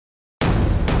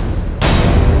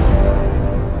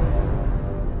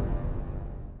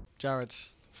Jared,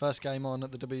 first game on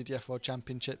at the WDF World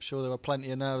Championship. Sure, there were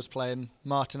plenty of nerves playing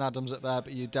Martin Adams up there,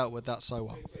 but you dealt with that so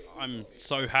well. I'm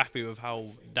so happy with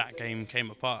how that game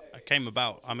came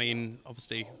about. I mean,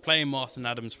 obviously, playing Martin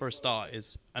Adams for a start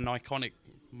is an iconic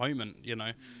moment, you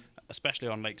know, especially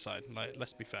on Lakeside. Like,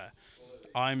 let's be fair.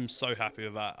 I'm so happy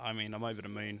with that. I mean, I'm over the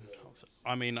moon.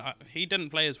 I mean, he didn't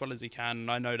play as well as he can,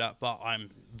 and I know that, but I'm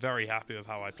very happy with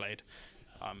how I played.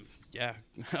 Yeah,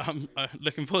 I'm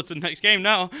looking forward to the next game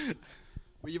now.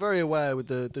 Well, you're very aware with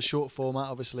the short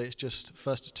format. Obviously, it's just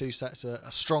first to two sets.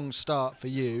 A strong start for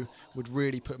you would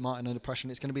really put Martin under pressure.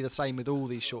 And it's going to be the same with all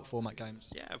these short format games.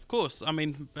 Yeah, of course. I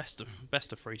mean, best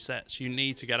of three sets. You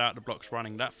need to get out the blocks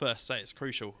running. That first set is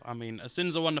crucial. I mean, as soon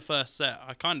as I won the first set,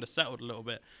 I kind of settled a little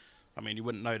bit. I mean, you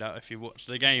wouldn't know that if you watched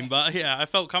the game, but yeah, I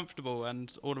felt comfortable,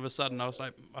 and all of a sudden, I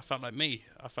felt like me.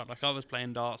 I felt like I was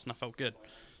playing darts, and I felt good.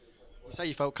 You say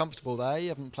you felt comfortable there. You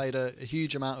haven't played a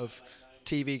huge amount of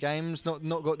TV games, not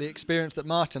got the experience that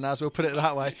Martin has, we'll put it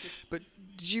that way. But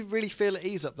did you really feel at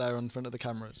ease up there in front of the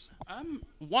cameras?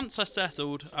 Once I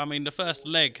settled, I mean, the first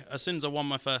leg, as soon as I won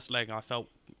my first leg, I felt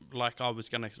like I was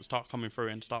going to start coming through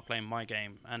and start playing my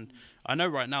game. And I know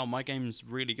right now my game's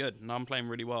really good, and I'm playing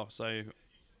really well, so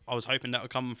I was hoping that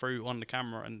would come through on the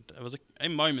camera, and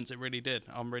in moments it really did.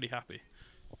 I'm really happy.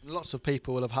 Lots of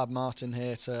people will have had Martin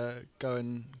here to go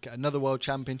and get another World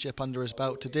Championship under his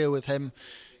belt. To deal with him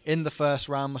in the first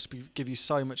round must give you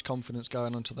so much confidence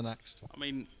going on to the next. I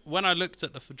mean, when I looked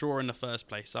at the draw in the first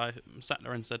place, I sat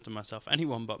there and said to myself,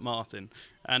 anyone but Martin.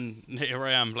 And here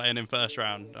I am playing in first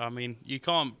round. I mean, you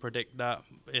can't predict that.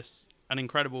 It's an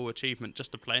incredible achievement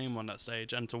just to play him on that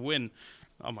stage and to win.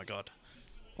 Oh my God.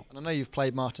 And I know you've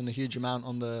played Martin a huge amount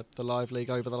on the live league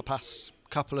over the past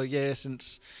couple of years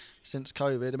since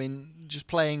COVID. I mean, just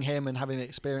playing him and having the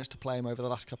experience to play him over the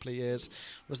last couple of years,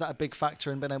 was that a big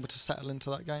factor in being able to settle into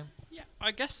that game? Yeah,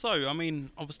 I guess so. I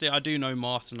mean, obviously I do know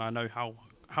Martin. I know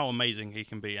how amazing he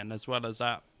can be, and as well as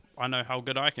that, I know how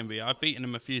good I can be. I've beaten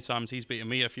him a few times. He's beaten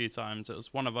me a few times. It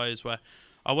was one of those where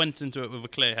I went into it with a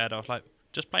clear head. I was like,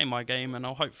 just play my game and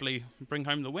I'll hopefully bring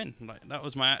home the win. Like, that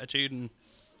was my attitude, and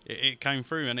it came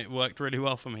through, and it worked really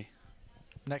well for me.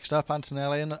 Next up, Anthony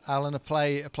Allen, a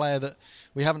player that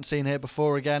we haven't seen here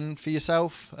before again. For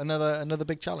yourself, another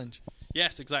big challenge.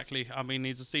 Yes, exactly. I mean,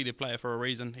 he's a seeded player for a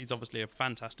reason. He's obviously a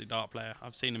fantastic dart player.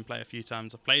 I've seen him play a few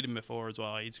times. I've played him before as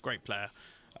well. He's a great player.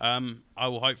 I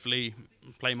will hopefully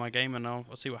play my game, and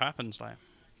I'll see what happens.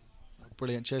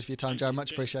 Brilliant. Cheers for your time, Jared.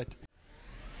 Much appreciated.